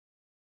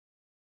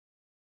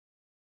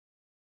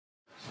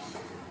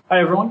Hi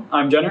everyone,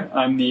 I'm Jenner.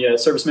 I'm the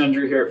service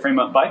manager here at Frame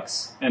Up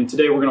Bikes, and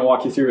today we're going to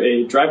walk you through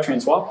a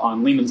drivetrain swap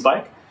on Lehman's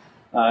bike.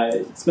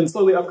 He's been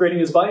slowly upgrading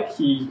his bike.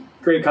 He's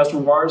a great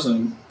customer of ours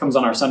and comes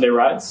on our Sunday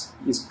rides.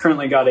 He's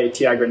currently got a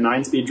Tiagra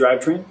 9-speed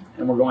drivetrain,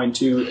 and we're going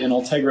to an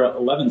Ultegra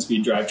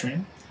 11-speed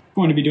drivetrain.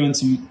 We're going to be doing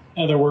some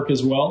other work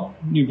as well,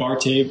 new bar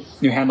tape,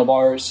 new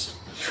handlebars.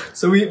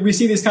 So we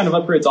see these kind of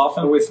upgrades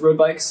often with road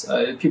bikes.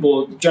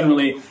 People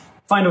generally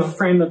find a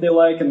frame that they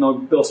like and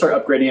they'll start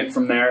upgrading it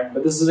from there.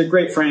 But this is a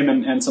great frame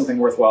and something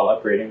worthwhile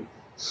upgrading.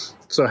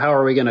 So how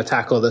are we going to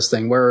tackle this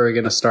thing? Where are we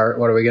going to start?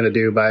 What are we going to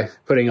do by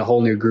putting a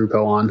whole new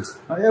Grupo on?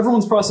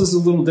 Everyone's process is a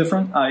little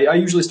different. I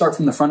usually start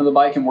from the front of the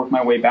bike and work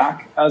my way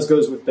back, as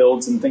goes with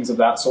builds and things of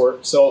that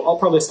sort. So I'll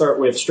probably start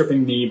with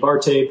stripping the bar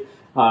tape,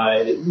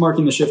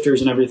 marking the shifters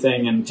and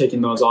everything and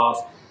taking those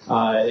off,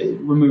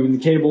 removing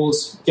the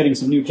cables, getting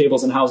some new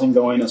cables and housing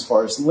going as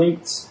far as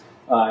lengths,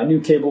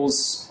 new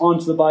cables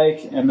onto the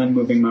bike, and then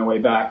moving my way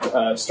back,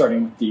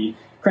 starting with the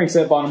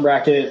crankset, bottom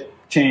bracket,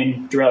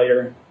 chain,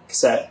 derailleur,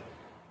 cassette,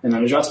 and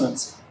then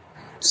adjustments.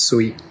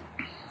 Sweet.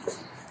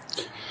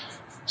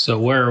 So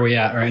where are we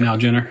at right now,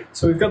 Jenner?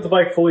 So we've got the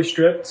bike fully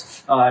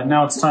stripped.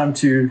 Now it's time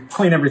to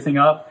clean everything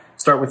up,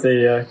 start with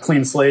a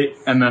clean slate,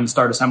 and then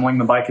start assembling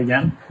the bike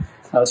again.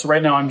 So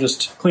right now I'm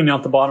just cleaning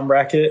out the bottom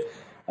bracket.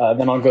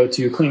 Then I'll go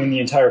to cleaning the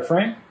entire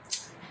frame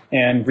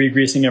and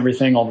re-greasing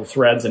everything, all the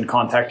threads and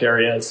contact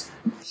areas.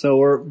 So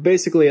we're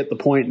basically at the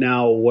point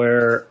now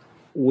where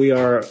we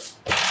are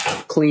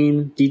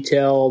clean,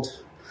 detailed.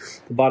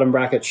 The bottom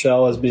bracket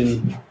shell has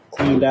been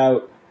cleaned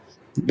out,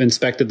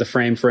 inspected the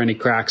frame for any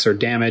cracks or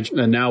damage.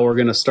 And now we're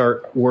going to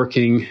start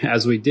working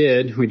as we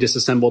did. We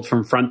disassembled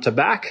from front to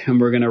back,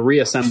 and we're going to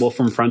reassemble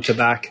from front to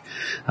back,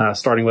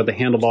 starting with the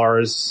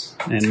handlebars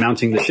and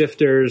mounting the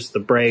shifters,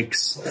 the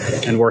brakes,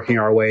 and working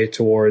our way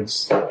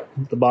towards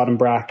the bottom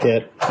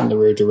bracket and the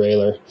rear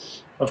derailleur.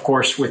 Of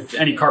course, with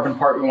any carbon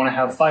part, we want to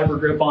have fiber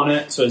grip on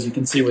it. So as you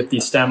can see with the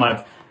stem,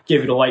 I've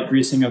gave it a light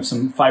greasing of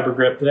some fiber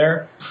grip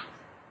there,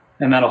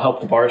 and that'll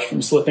help the bars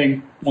from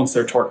slipping once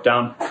they're torqued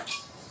down.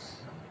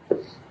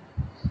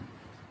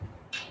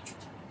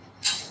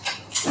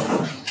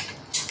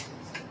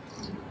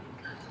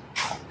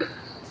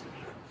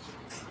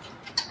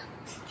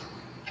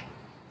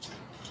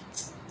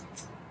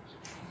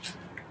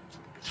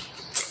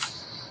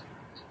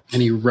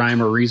 Any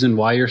rhyme or reason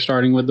why you're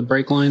starting with the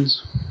brake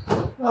lines?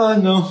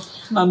 No,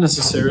 not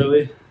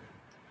necessarily.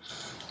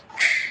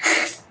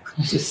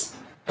 I just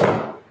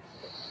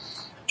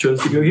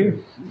chose to go here.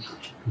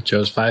 You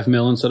chose 5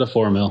 mil instead of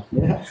 4 mil.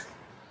 Yeah.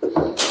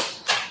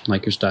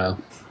 Like your style.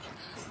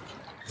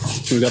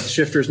 We've got the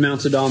shifters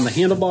mounted on the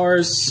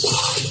handlebars.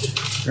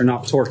 They're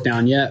not torqued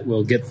down yet.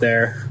 We'll get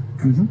there.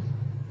 Mm-hmm.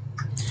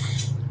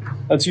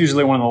 That's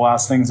usually one of the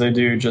last things I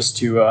do, just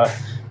to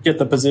get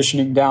the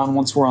positioning down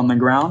once we're on the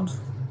ground.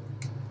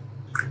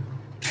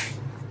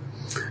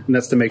 And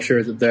that's to make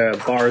sure that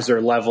the bars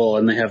are level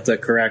and they have the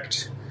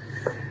correct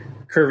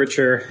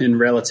curvature and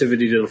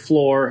relativity to the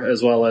floor,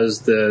 as well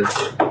as the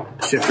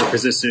shifter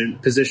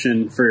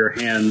position for your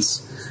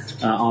hands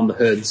on the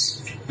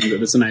hoods.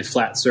 It's a nice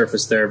flat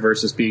surface there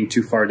versus being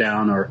too far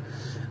down or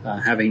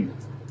having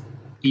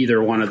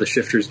either one of the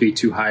shifters be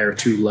too high or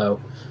too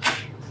low.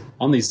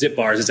 On these zip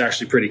bars, it's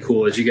actually pretty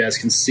cool. As you guys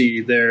can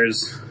see,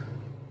 there's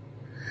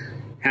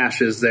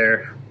hashes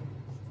there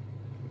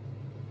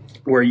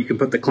where you can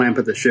put the clamp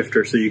at the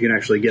shifter so you can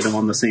actually get them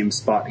on the same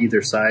spot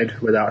either side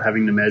without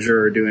having to measure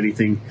or do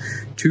anything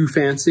too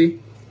fancy.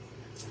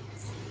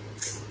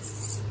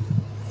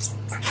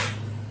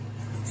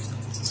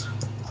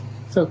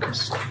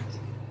 Focus.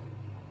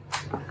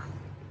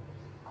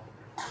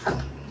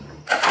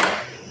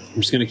 I'm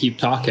just going to keep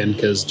talking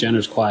because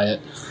Jenner's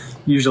quiet.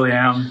 Usually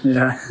am,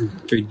 yeah.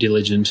 Very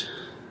diligent.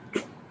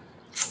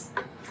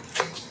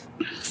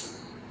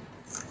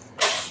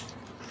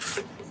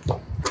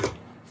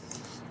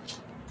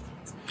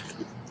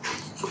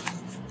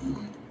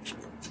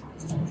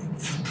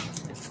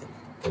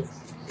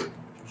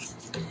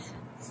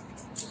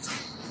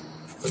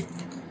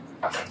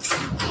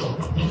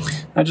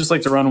 I just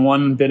like to run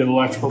one bit of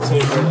electrical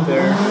tape right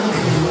there.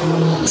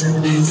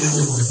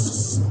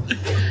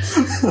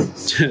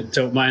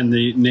 Don't mind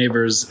the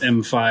neighbor's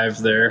M5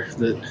 there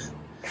that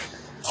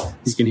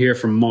you can hear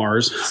from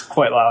Mars. It's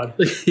quite loud.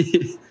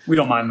 We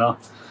don't mind though.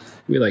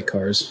 We like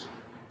cars.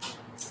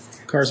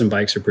 Cars and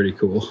bikes are pretty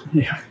cool.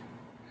 Yeah.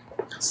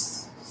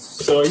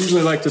 So I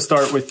usually like to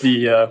start with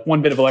the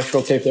one bit of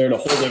electrical tape there to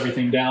hold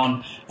everything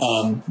down.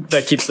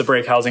 That keeps the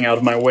brake housing out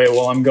of my way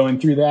while I'm going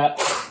through that.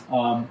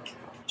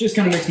 Just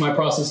kind of makes my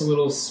process a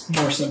little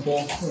more simple,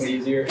 a little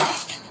easier.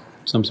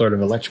 Some sort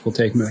of electrical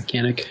tape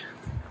mechanic.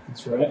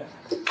 That's right.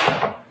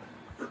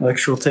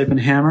 Electrical tape and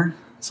hammer,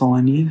 that's all I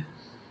need.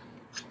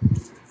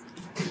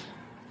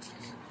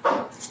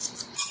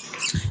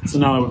 So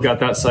now that we've got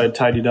that side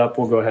tidied up,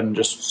 we'll go ahead and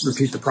just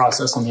repeat the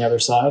process on the other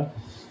side.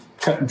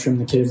 Cut and trim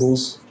the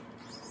cables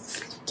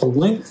to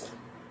length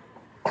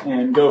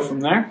and go from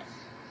there.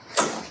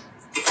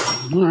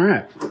 All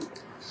right.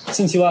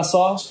 Since you last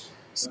saw us,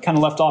 kind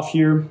of left off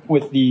here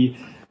with the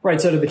right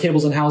side of the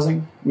cables and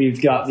housing.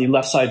 We've got the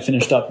left side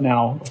finished up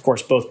now. Of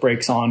course, both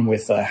brakes on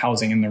with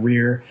housing in the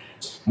rear.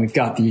 We've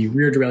got the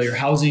rear derailleur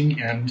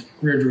housing and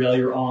rear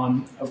derailleur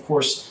on. Of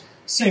course,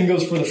 same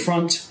goes for the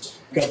front.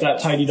 Got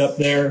that tidied up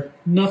there.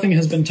 Nothing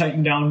has been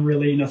tightened down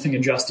really, nothing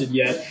adjusted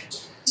yet.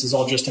 This is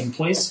all just in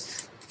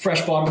place.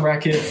 Fresh bottom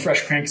bracket,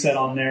 fresh crankset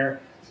on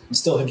there.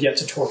 Still have yet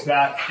to torque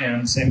that,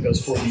 and same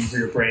goes for the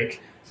rear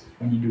brake.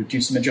 We need to do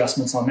some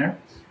adjustments on there.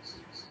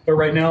 But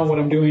right now what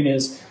I'm doing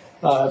is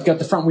I've got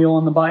the front wheel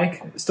on the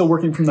bike, still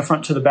working from the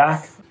front to the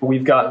back.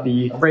 We've got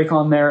the brake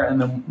on there, and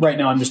then right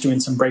now I'm just doing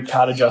some brake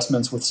pad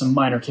adjustments with some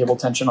minor cable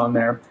tension on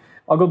there.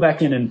 I'll go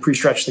back in and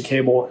pre-stretch the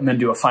cable and then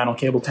do a final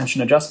cable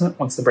tension adjustment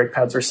once the brake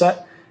pads are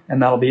set,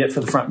 and that'll be it for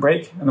the front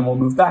brake, and then we'll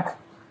move back.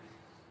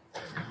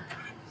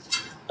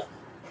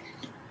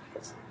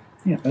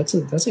 Yeah, that's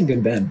a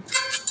good bend.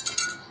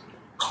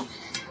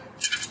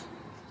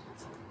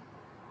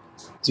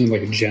 Is it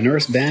like a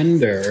generous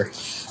bend, or?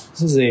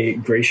 This is a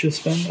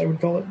gracious bend, I would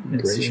call it.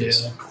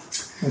 Gracious.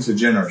 It's a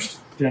generous.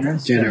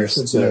 Generous? Generous.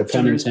 It's No a pun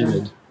generous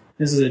intended. bend.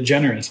 This is a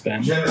generous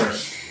bend.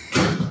 Generous.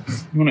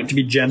 You want it to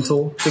be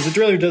gentle, because the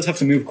derailleur does have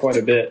to move quite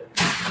a bit.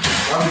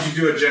 Why would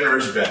you do a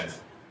generous bend?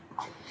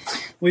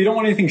 Well, you don't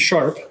want anything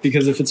sharp,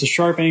 because if it's a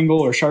sharp angle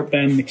or sharp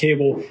bend, the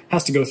cable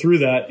has to go through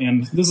that,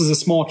 and this is a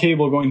small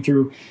cable going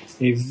through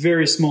a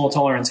very small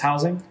tolerance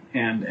housing,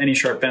 and any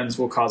sharp bends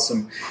will cause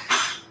some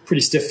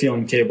pretty stiff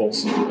feeling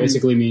cables.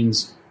 Basically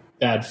means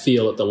bad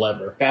feel at the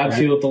lever. Bad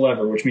feel at the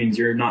lever, which means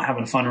you're not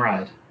having a fun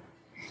ride.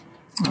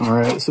 All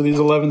right, so these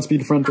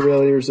 11-speed front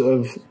derailleurs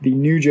of the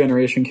new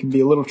generation can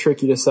be a little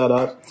tricky to set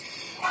up.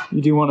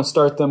 You do want to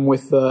start them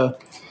with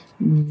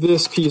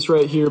this piece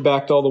right here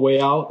backed all the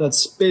way out.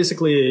 That's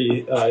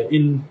basically a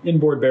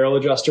inboard barrel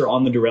adjuster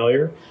on the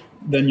derailleur.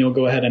 Then you'll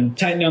go ahead and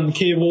tighten down the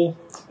cable,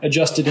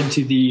 adjust it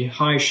into the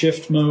high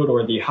shift mode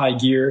or the high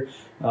gear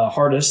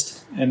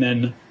hardest, and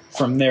then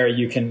from there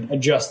you can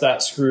adjust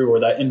that screw or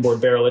that inboard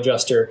barrel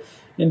adjuster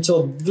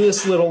until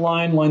this little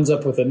line lines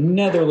up with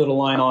another little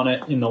line on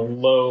it in the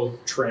low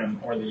trim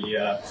or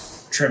the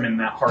trim in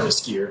that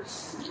hardest gear.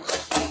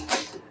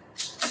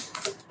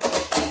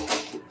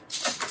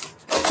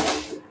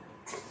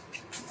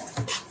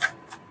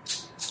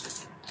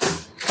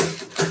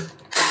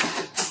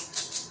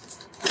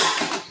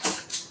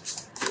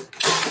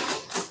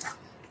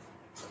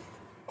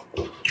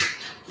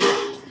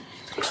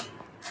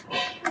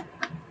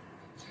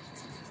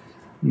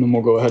 And then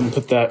we'll go ahead and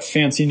put that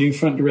fancy new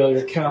front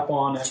derailleur cap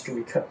on after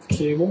we cut the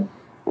cable.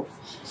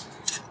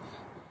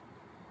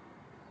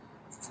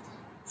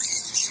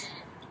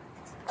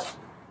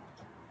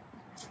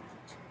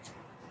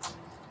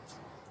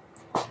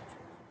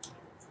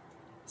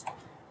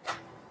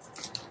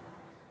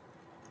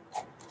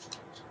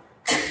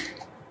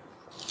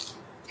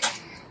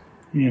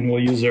 And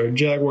we'll use our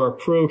Jaguar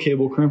Pro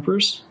cable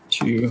crimpers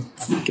to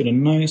get a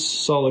nice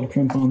solid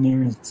crimp on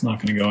there. It's not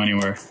going to go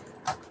anywhere.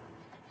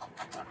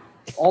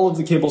 All of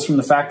the cables from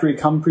the factory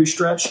come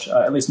pre-stretched,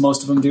 at least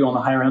most of them do on the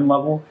higher end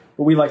level,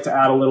 but we like to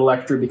add a little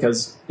extra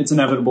because it's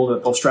inevitable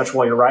that they'll stretch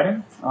while you're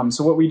riding.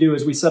 So what we do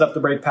is we set up the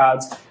brake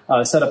pads,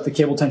 set up the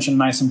cable tension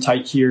nice and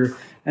tight here,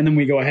 and then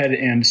we go ahead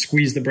and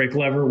squeeze the brake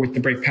lever with the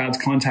brake pads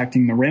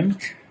contacting the rim.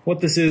 What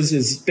this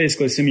is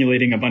basically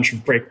simulating a bunch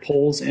of brake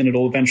pulls, and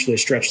it'll eventually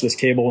stretch this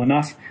cable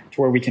enough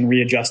to where we can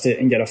readjust it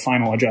and get a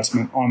final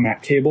adjustment on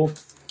that cable.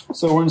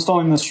 So we're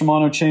installing this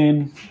Shimano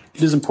chain.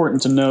 It is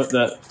important to note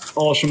that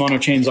all Shimano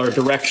chains are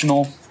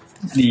directional.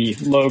 The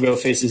logo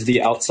faces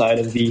the outside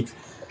of the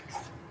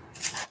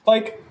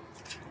bike,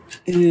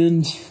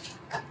 and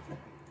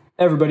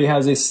everybody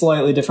has a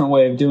slightly different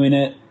way of doing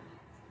it.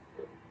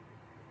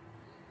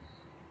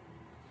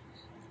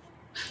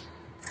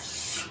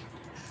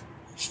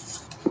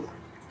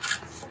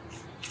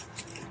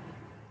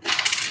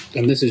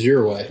 And this is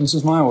your way. This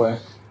is my way,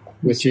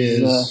 Which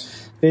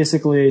is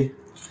basically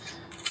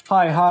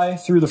high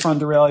through the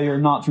front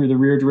derailleur, not through the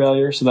rear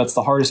derailleur. So that's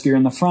the hardest gear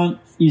in the front,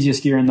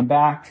 easiest gear in the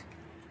back,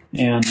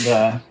 and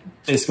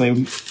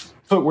basically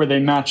put where they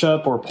match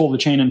up or pull the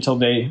chain until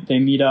they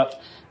meet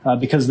up.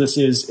 Because this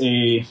is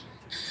a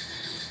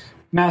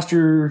not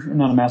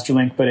a master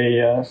link, but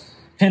a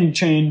pinned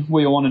chain, what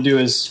you'll want to do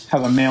is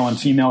have a male and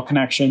female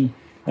connection.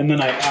 And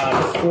then I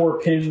add 4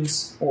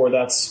 pins, or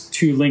that's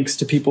 2 links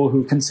to people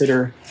who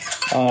consider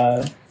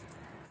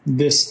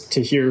this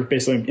to here,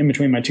 basically in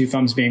between my 2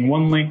 thumbs being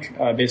 1 link.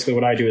 Basically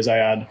what I do is I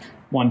add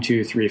 1,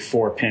 2, 3,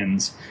 4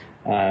 pins.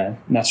 And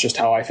that's just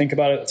how I think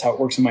about it. That's how it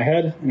works in my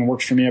head, and it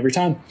works for me every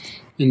time.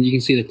 And you can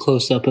see the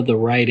close-up of the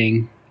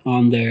writing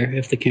on there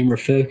if the camera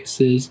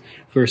focuses,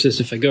 versus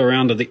if I go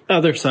around to the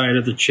other side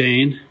of the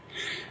chain,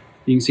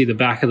 you can see the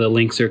back of the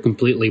links are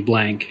completely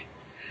blank.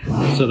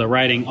 So the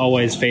writing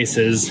always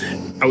faces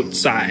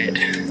outside.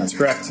 That's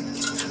correct.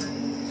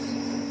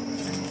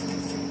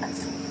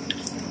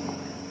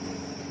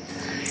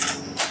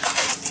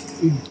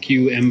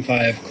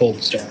 QM5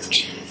 cold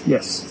start.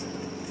 Yes.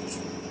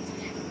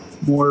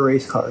 More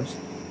race cars.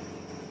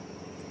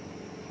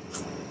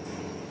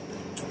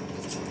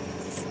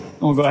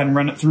 We'll go ahead and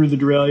run it through the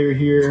derailleur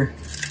here.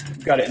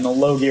 We've got it in the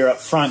low gear up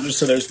front, just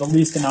so there's the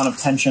least amount of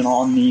tension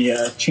on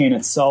the chain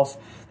itself.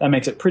 That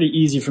makes it pretty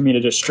easy for me to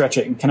just stretch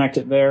it and connect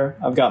it there.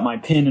 I've got my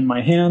pin in my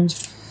hand.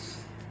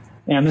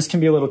 And this can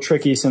be a little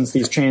tricky since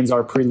these chains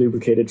are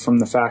pre-lubricated from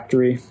the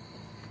factory.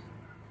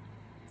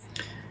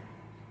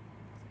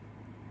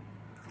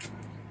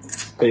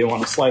 But you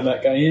want to slide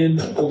that guy in,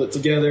 hold it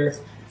together,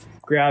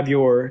 grab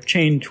your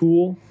chain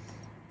tool,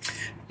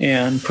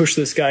 and push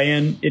this guy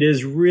in. It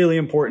is really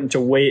important to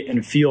wait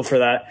and feel for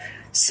that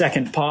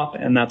second pop,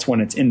 and that's when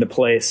it's into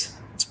place.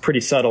 It's pretty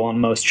subtle on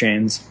most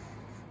chains.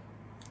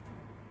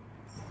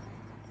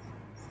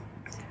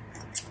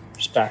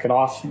 Just back it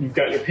off, and you've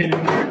got your pin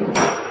in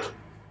there.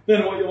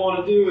 Then what you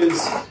want to do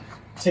is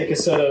take a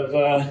set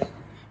of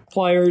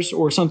pliers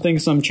or something.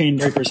 Some chain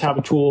breakers have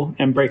a tool,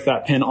 and break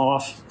that pin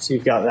off, so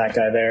you've got that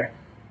guy there.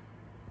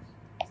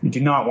 You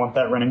do not want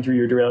that running through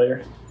your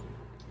derailleur.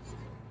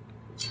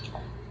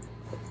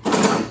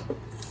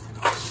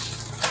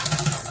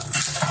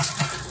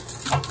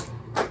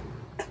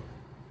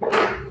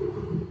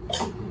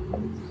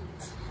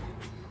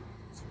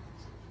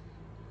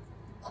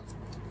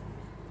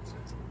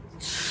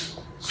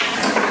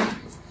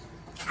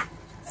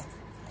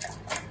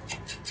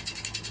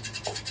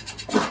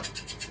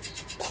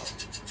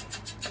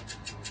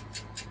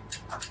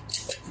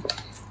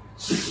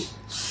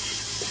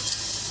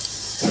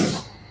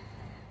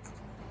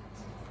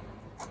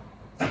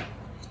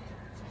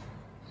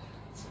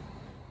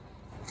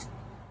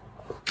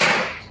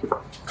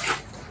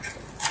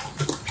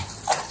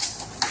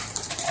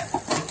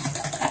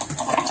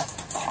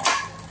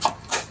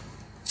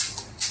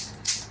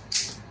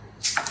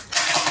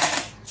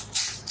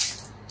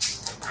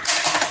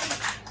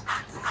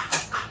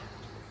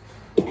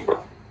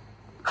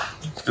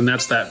 And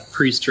that's that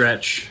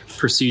pre-stretch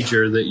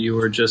procedure that you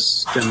were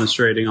just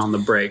demonstrating on the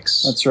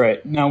brakes. That's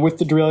right. Now with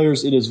the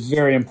derailleurs, it is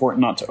very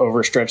important not to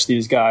overstretch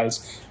these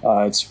guys.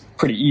 It's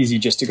pretty easy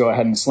just to go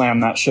ahead and slam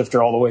that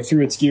shifter all the way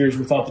through its gears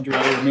without the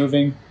derailleur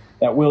moving.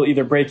 That will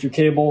either break your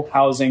cable,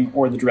 housing,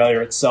 or the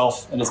derailleur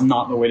itself. It is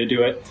not the way to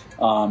do it.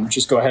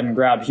 Just go ahead and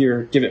grab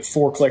here, give it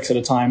 4 clicks at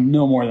a time,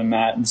 no more than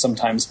that. And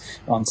sometimes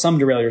on some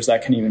derailleurs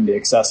that can even be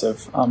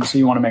excessive. So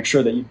you want to make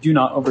sure that you do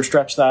not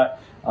overstretch that.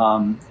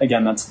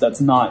 Again,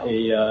 that's not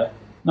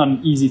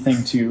an easy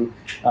thing to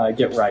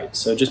get right.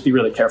 So just be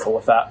really careful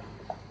with that.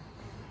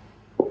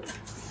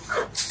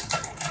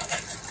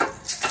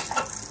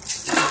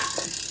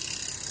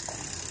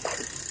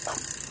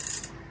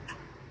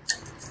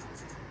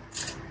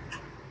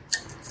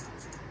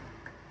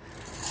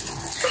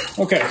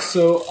 Okay,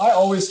 so I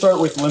always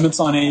start with limits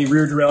on a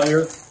rear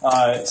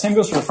derailleur. Same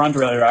goes for the front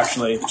derailleur,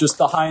 actually. Just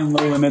the high and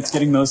low limits,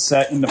 getting those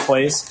set into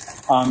place.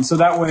 So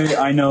that way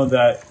I know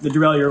that the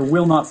derailleur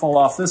will not fall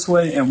off this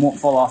way and won't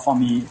fall off on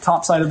the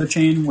top side of the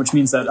chain, which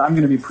means that I'm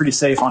going to be pretty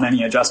safe on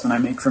any adjustment I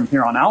make from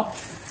here on out.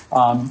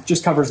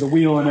 Just covers the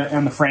wheel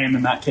and the frame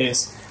in that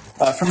case.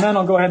 From then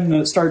I'll go ahead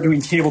and start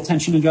doing cable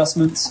tension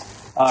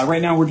adjustments.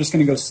 Right now we're just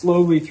going to go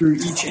slowly through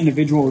each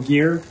individual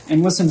gear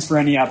and listen for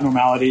any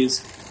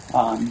abnormalities.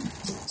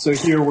 So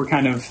here we're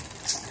kind of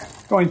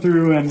going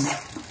through and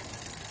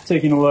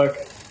taking a look.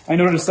 I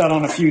noticed that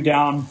on a few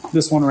down,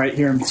 this one right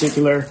here in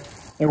particular,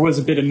 there was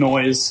a bit of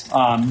noise.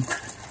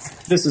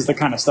 This is the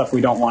kind of stuff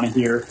we don't want to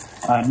hear.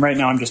 And right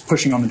now I'm just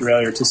pushing on the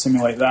derailleur to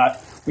simulate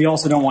that. We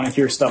also don't want to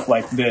hear stuff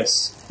like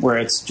this, where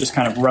it's just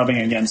kind of rubbing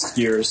against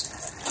gears.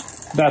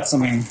 That's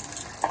something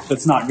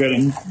that's not good,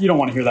 and you don't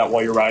want to hear that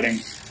while you're riding.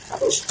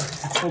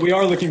 What we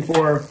are looking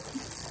for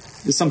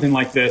is something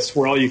like this,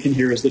 where all you can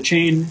hear is the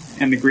chain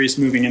and the grease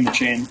moving in the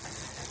chain.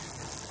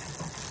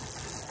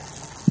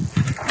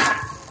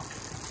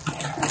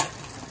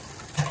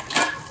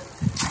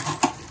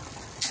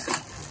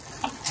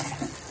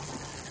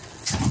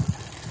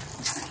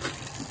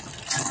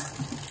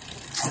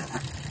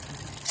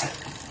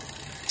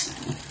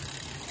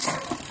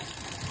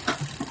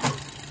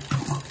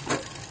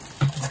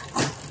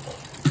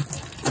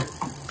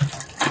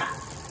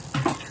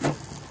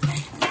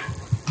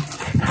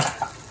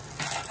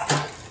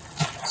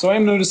 So I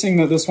am noticing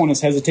that this one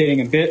is hesitating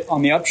a bit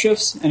on the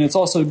upshifts, and it's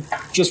also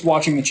just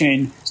watching the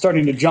chain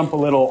starting to jump a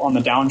little on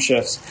the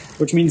downshifts,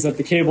 which means that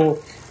the cable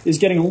is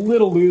getting a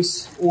little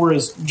loose or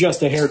is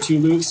just a hair too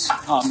loose.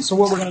 So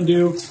what we're going to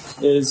do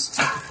is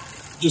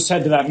just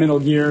head to that middle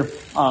gear.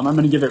 I'm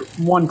going to give it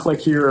 1 click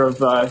here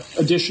of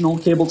additional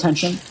cable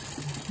tension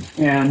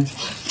and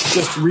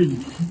just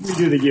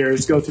redo the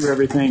gears, go through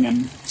everything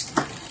and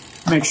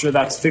make sure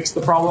that's fixed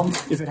the problem.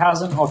 If it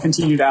hasn't, I'll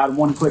continue to add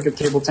 1 click of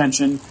cable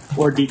tension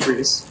or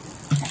decrease.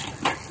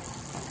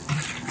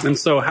 And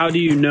so how do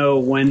you know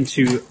when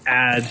to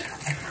add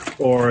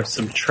or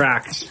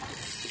subtract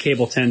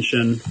cable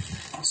tension?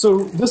 So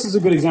this is a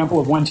good example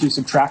of when to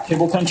subtract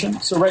cable tension.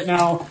 So right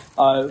now,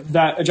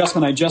 that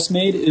adjustment I just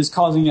made is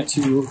causing it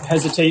to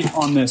hesitate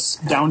on this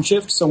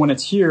downshift. So when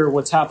it's here,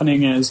 what's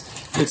happening is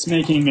it's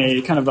making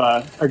a kind of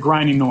a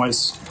grinding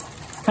noise,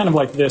 kind of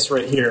like this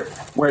right here,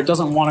 where it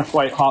doesn't want to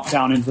quite hop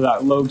down into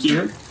that low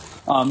gear.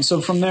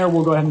 So from there,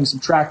 we'll go ahead and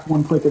subtract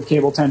 1 click of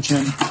cable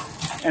tension,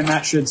 and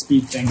that should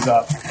speed things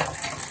up.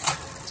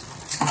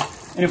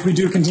 And if we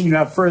do continue to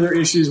have further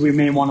issues, we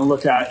may want to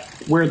look at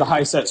where the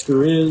high set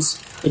screw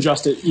is,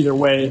 adjust it either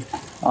way,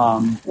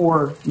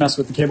 or mess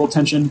with the cable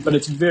tension. But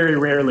it's very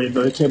rarely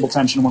the cable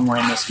tension when we're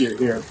in this gear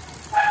here.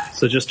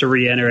 So just to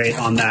reiterate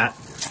on that,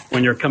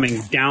 when you're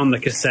coming down the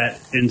cassette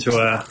into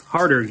a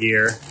harder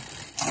gear,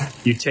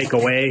 you take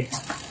away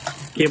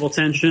cable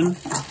tension.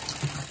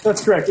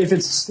 That's correct. If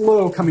it's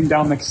slow coming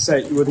down the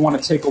cassette, you would want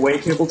to take away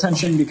cable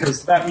tension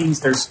because that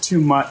means there's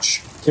too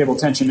much cable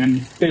tension,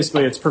 and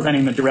basically it's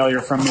preventing the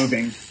derailleur from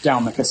moving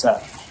down the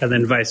cassette. And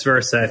then vice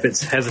versa. If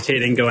it's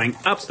hesitating going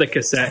up the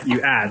cassette,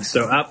 you add.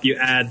 So up, you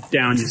add,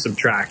 down, you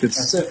subtract.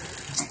 That's it.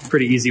 A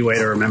pretty easy way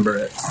to remember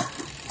it.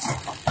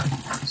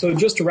 So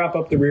just to wrap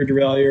up the rear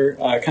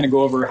derailleur, kind of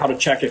go over how to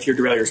check if your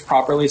derailleur is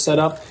properly set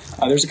up.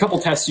 There's a couple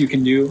tests you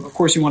can do. Of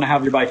course, you want to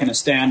have your bike in a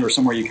stand or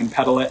somewhere you can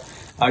pedal it.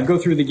 Go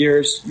through the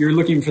gears. You're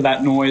looking for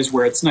that noise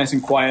where it's nice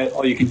and quiet.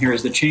 All you can hear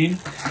is the chain.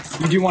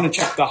 You do want to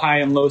check the high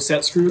and low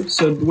set screw.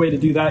 So the way to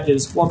do that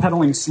is while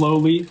pedaling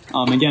slowly.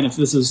 Again, if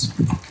this is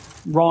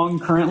wrong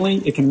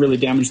currently, it can really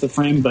damage the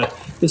frame, but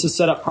this is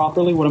set up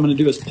properly. What I'm going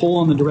to do is pull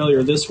on the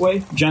derailleur this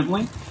way,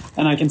 gently,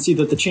 and I can see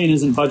that the chain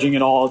isn't budging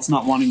at all. It's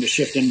not wanting to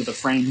shift into the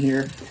frame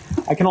here.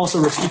 I can also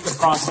repeat the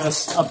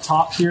process up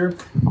top here.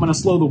 I'm going to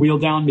slow the wheel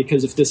down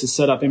because if this is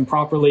set up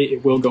improperly,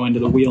 it will go into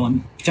the wheel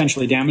and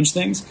potentially damage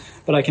things.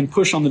 But I can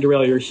push on the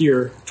derailleur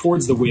here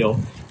towards the wheel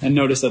and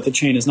notice that the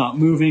chain is not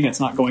moving. It's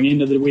not going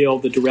into the wheel.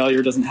 The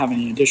derailleur doesn't have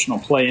any additional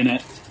play in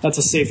it. That's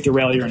a safe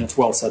derailleur and it's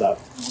well set up.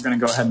 We're going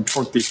to go ahead and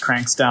torque these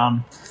cranks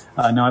down.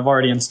 Now I've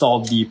already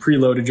installed the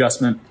preload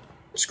adjustment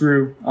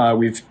screw.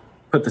 We've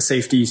put the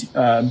safety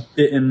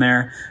bit in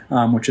there,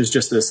 which is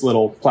just this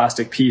little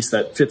plastic piece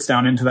that fits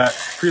down into that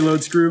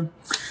preload screw.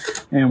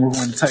 And we're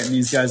going to tighten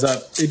these guys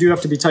up. They do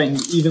have to be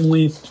tightened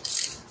evenly.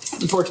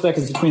 The torque spec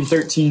is between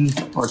 13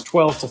 or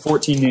 12 to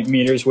 14 newton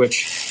meters,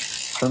 which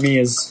for me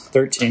is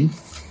 13.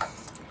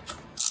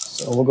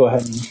 So we'll go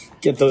ahead and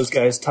get those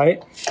guys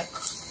tight.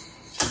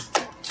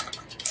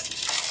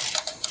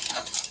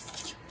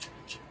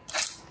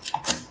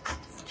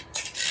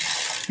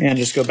 And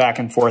just go back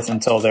and forth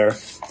until they're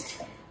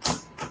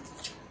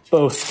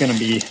both going to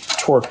be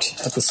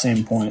torqued at the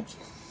same point.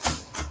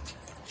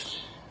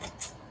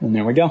 And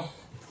there we go.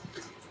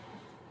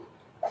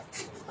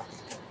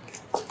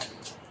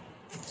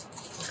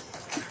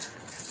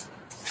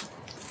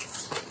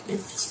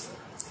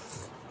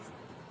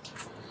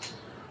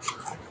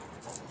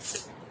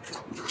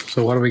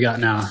 So what do we got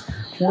now?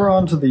 We're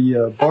on to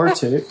the bar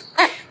tape,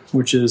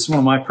 which is one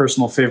of my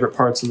personal favorite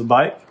parts of the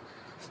bike.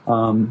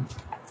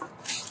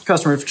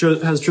 Customer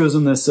has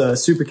chosen this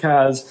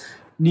Supacaz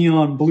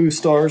Neon Blue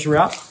Stars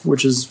wrap,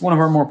 which is one of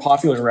our more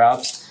popular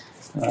wraps.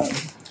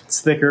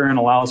 It's thicker and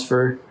allows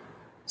for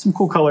some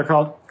cool color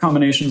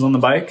combinations on the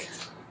bike.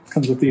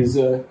 Comes with these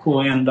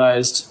cool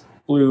anodized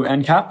blue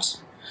end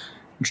caps,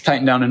 which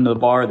tighten down into the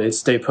bar. They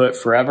stay put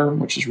forever,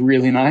 which is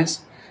really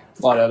nice.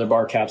 A lot of other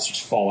bar caps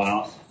just fall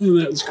out. Well,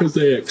 that's because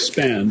they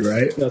expand,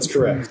 right? That's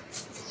correct.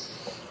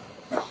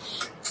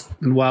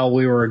 And while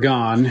we were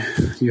gone,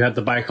 you had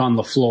the bike on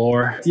the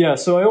floor. Yeah,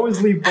 so I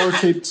always leave bar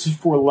tape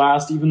for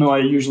last, even though I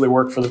usually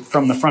work from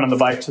the front of the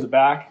bike to the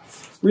back.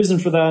 Reason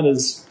for that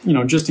is,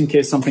 just in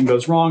case something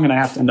goes wrong and I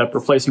have to end up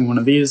replacing one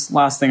of these,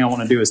 last thing I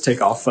want to do is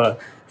take off a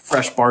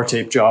fresh bar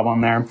tape job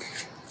on there.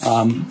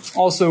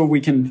 Also,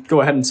 we can go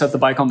ahead and set the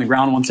bike on the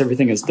ground once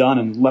everything is done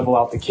and level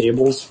out the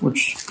cables,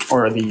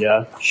 or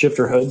the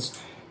shifter hoods,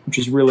 which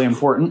is really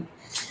important.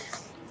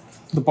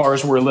 The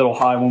bars were a little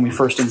high when we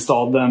first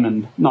installed them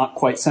and not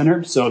quite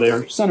centered, so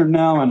they're centered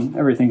now and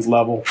everything's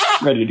level,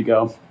 ready to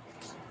go.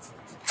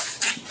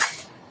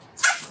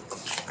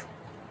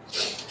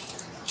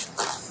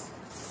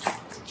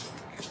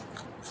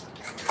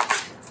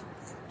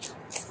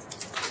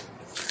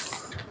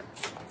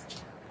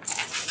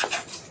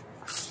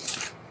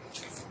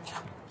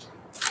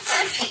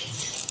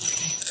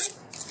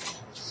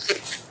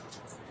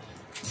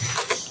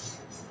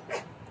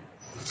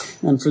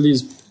 And for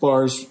these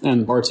bars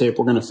and bar tape,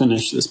 we're going to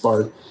finish this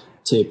bar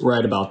tape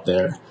right about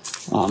there.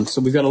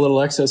 So we've got a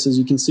little excess, as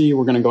you can see.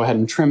 We're going to go ahead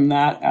and trim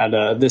that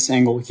at this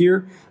angle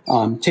here.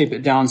 Tape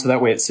it down so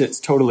that way it sits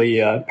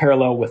totally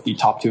parallel with the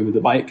top tube of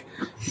the bike.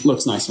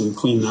 Looks nice and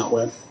clean that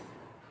way.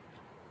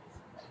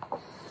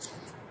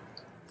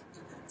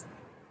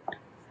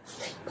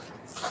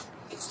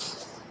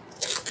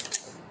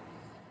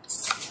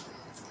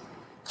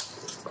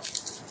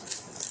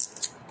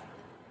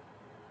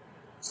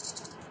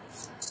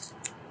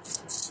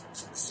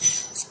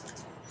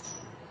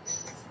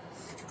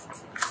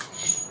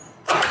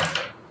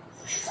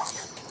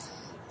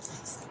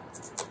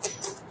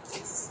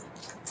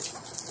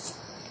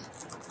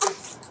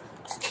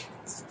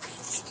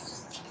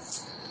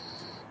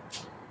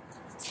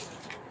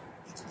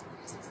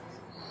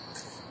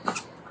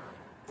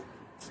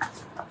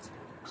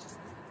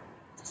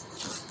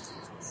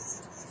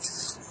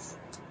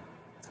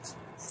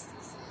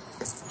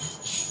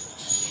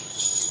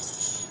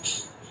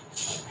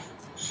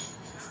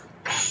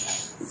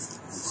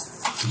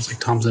 Sounds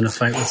like Tom's in a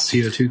fight with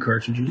CO2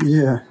 cartridges.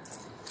 Yeah.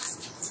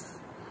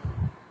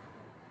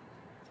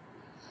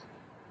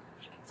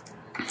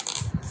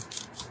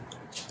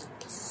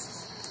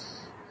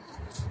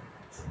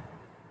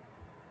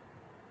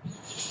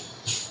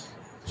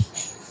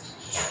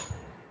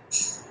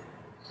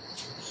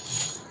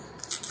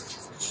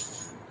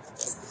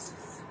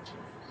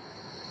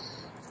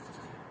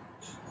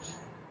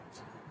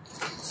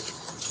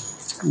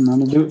 And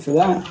that'll do it for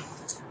that.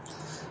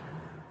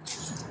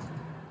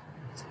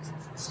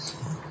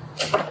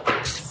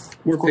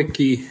 We're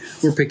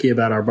picky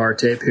about our bar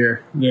tape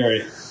here.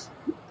 Very.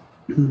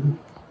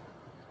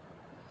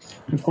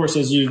 Of course,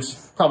 as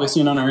you've probably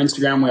seen on our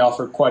Instagram, we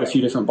offer quite a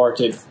few different bar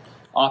tape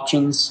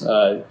options,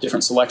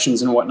 different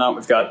selections and whatnot.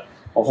 We've got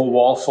a whole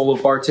wall full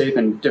of bar tape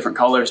in different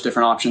colors,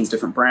 different options,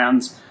 different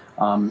brands.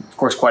 Of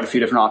course, quite a few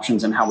different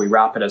options in how we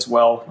wrap it as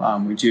well.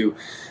 We do,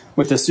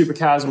 with the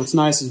Supacaz, what's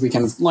nice is we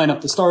can line up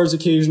the stars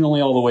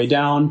occasionally all the way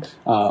down.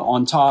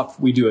 On top,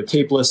 we do a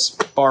tapeless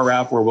bar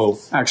wrap where we'll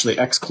actually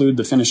exclude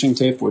the finishing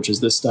tape, which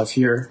is this stuff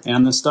here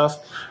and this stuff.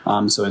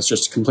 So it's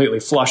just completely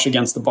flush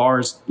against the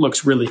bars.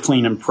 Looks really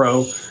clean and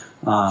pro.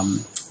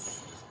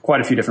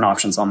 Quite a few different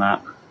options on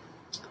that.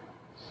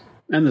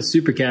 And the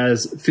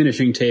Supacaz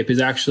finishing tape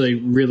is actually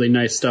really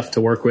nice stuff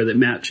to work with. It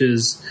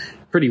matches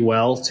pretty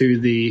well to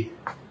the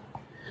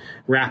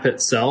wrap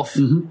itself.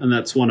 And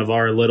that's one of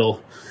our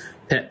little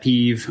pet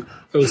peeve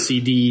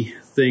OCD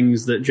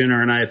things that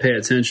Jenner and I pay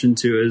attention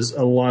to, is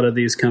a lot of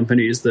these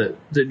companies that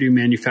do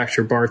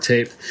manufacture bar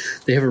tape,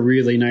 they have a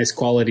really nice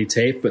quality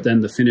tape, but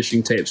then the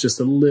finishing tape's just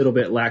a little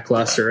bit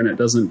lackluster and it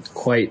doesn't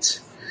quite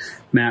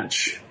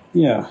match.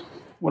 Yeah.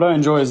 What I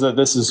enjoy is that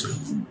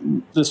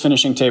this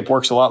finishing tape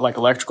works a lot like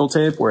electrical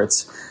tape, where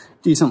it's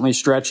decently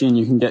stretchy and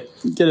you can get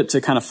it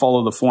to kind of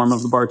follow the form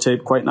of the bar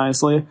tape quite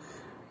nicely.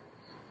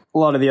 A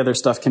lot of the other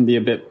stuff can be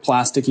a bit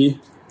plasticky.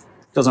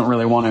 Doesn't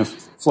really want to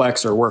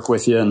flex or work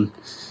with you, and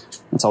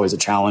it's always a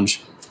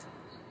challenge.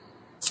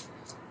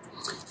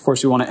 Of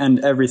course, you want to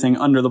end everything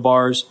under the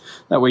bars.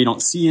 That way you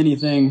don't see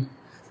anything,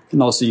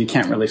 and also you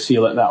can't really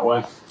feel it that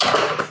way.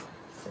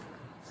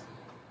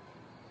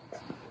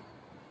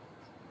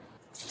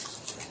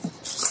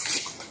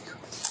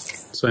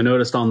 So I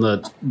noticed on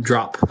the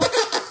drop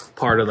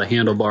part of the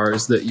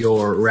handlebars that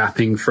you're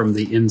wrapping from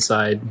the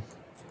inside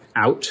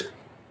out.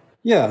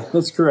 Yeah,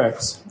 that's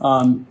correct.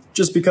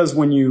 Just because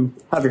when you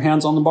have your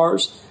hands on the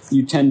bars,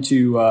 you tend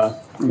to,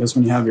 I guess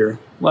when you have your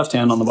left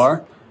hand on the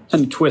bar,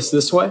 tend to twist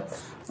this way.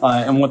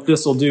 And what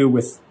this will do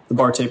with the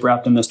bar tape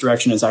wrapped in this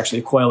direction is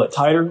actually coil it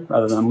tighter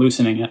rather than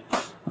loosening it.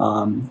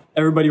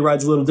 Everybody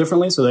rides a little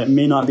differently, so that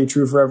may not be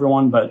true for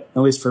everyone, but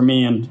at least for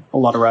me and a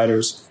lot of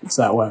riders, it's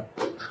that way.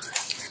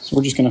 So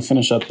we're just going to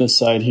finish up this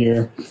side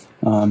here.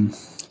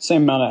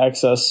 Same amount of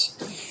excess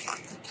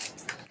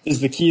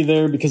is the key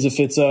there, because if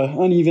it's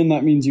uneven,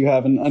 that means you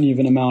have an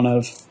uneven amount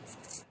of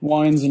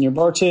winds in your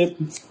bar tape,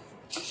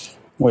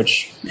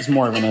 which is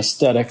more of an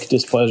aesthetic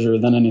displeasure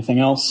than anything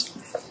else.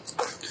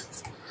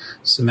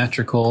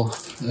 Symmetrical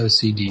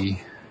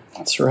OCD.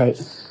 That's right.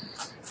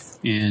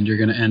 And you're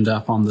going to end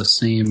up on the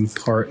same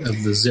part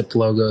of the Zip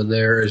logo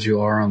there as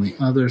you are on the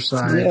other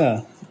side.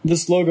 Yeah.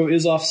 This logo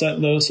is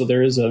offset though, so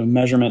there is a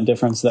measurement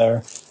difference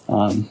there.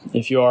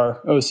 If you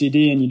are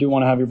OCD and you do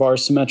want to have your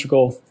bars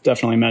symmetrical,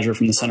 definitely measure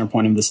from the center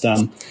point of the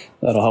stem.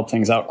 That'll help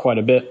things out quite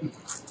a bit.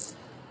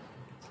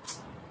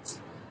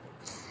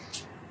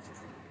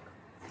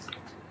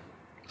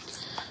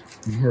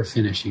 More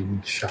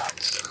finishing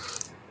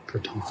shots per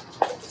Tom.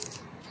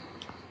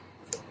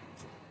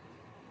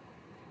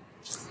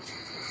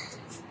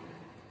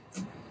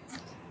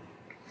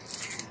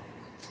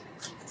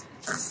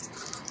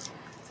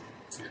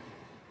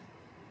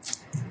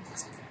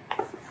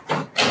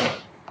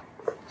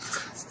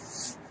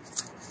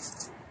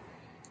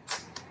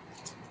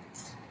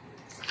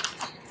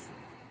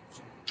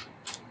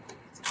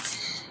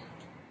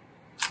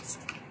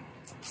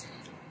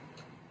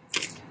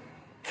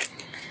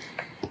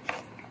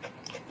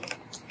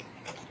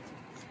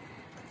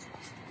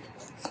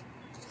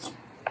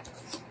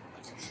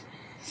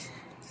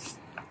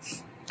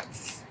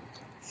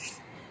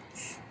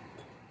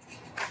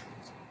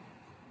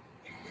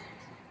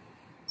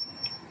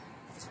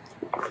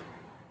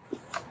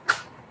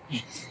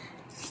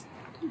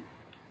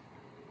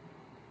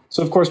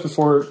 So of course,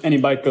 before any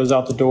bike goes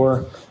out the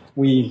door,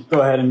 we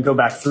go ahead and go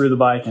back through the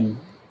bike and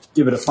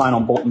give it a final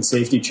bolt and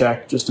safety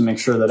check just to make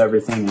sure that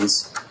everything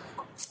is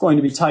going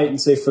to be tight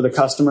and safe for the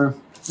customer.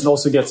 It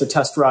also gets a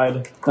test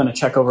ride, then a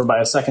check over by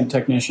a second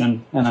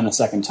technician, and then a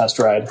second test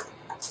ride.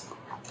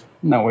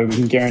 And that way we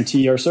can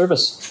guarantee our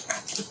service.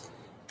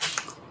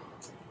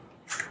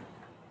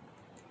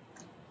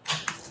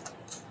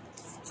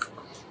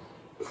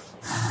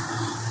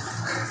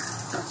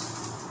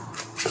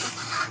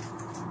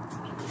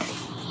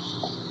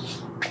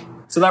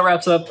 So that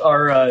wraps up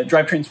our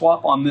drivetrain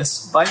swap on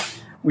this bike.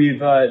 We've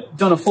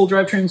done a full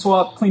drivetrain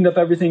swap, cleaned up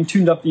everything,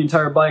 tuned up the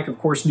entire bike, of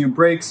course, new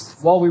brakes.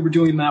 While we were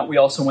doing that, we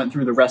also went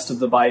through the rest of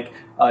the bike,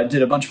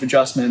 did a bunch of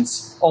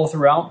adjustments all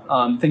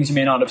throughout, things you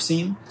may not have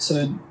seen.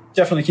 So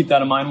definitely keep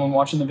that in mind when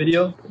watching the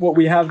video. What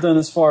we have done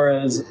as far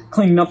as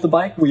cleaning up the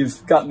bike,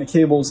 we've gotten the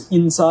cables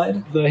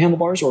inside the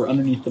handlebars or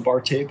underneath the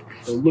bar tape.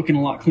 They're looking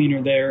a lot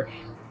cleaner there.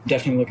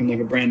 Definitely looking like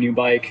a brand new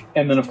bike.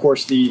 And then of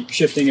course the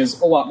shifting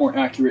is a lot more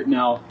accurate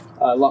now,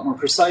 a lot more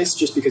precise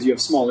just because you have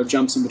smaller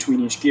jumps in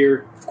between each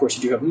gear. Of course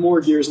you do have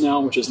more gears now,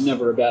 which is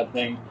never a bad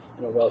thing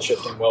in a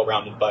well-shifting,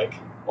 well-rounded bike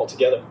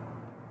altogether.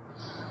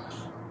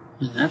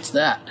 And that's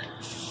that.